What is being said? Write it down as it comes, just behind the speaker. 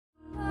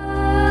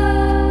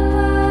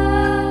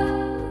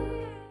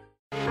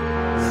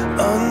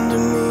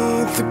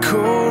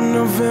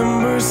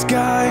November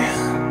sky,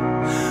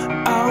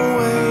 I'll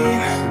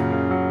wait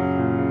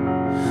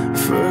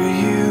for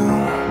you.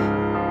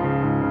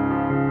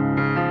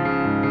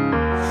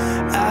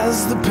 As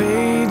the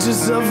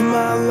pages of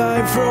my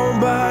life roll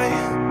by,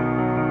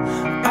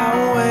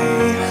 I'll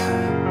wait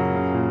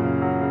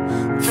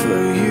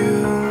for you.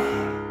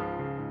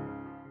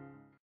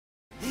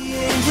 The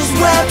angels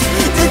wept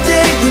the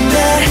day we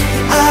met.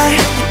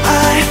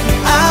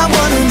 I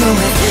wanna know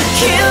if I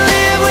can't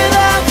live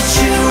without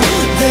you,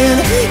 then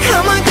how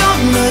am I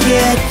gonna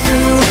get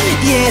through?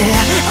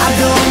 Yeah, I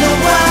don't know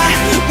why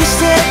we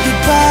said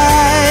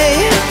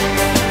goodbye,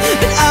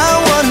 but I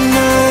wanna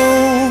know.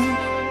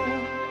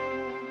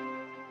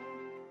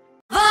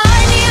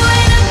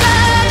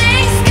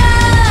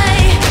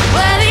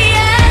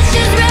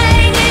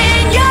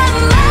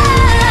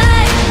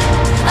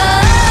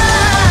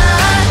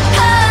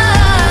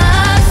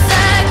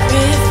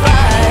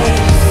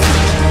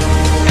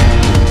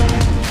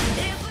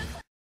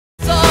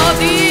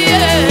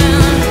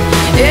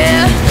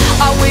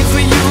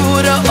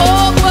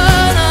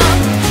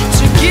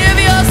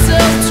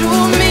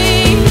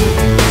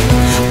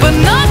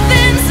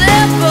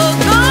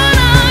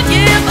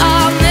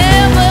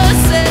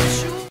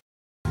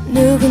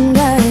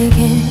 누군가에게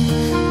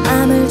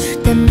맘을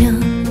줄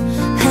때면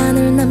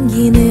한을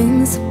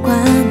남기는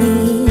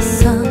습관이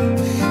있어.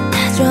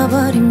 다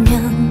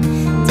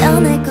줘버리면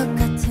떠날 것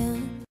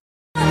같은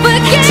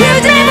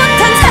주지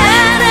못한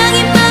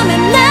사랑이 맘에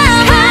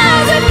남아.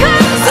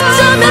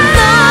 어쩌면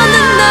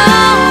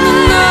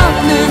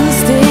너는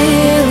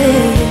still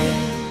it.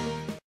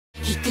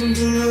 He can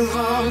do no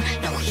wrong,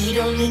 no he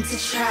don't need to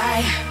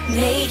try.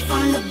 Made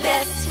from the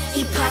best,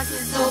 he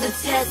passes all the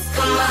tests.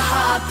 Got my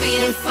heart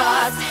beating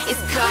fast,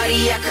 it's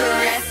cardiac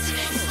arrest.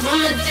 He's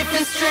from a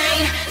different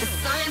strain, the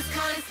science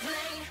can't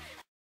explain.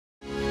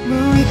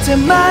 무이트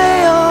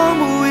마에요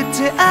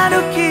무이트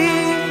아루키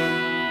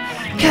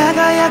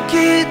輝き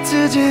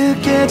続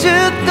けずっ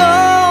と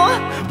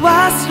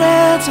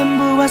全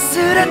部忘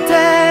れて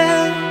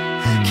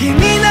君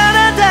なら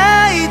大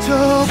丈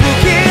夫きっ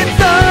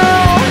と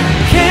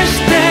決し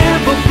て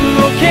僕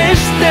を決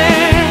して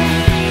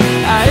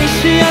愛し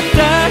合った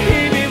日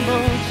々も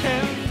全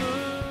部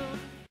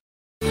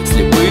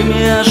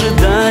слепыми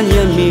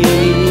ожиданиями.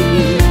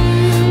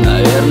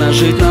 Наверное,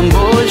 жить нам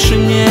больше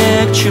не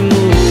к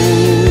чему.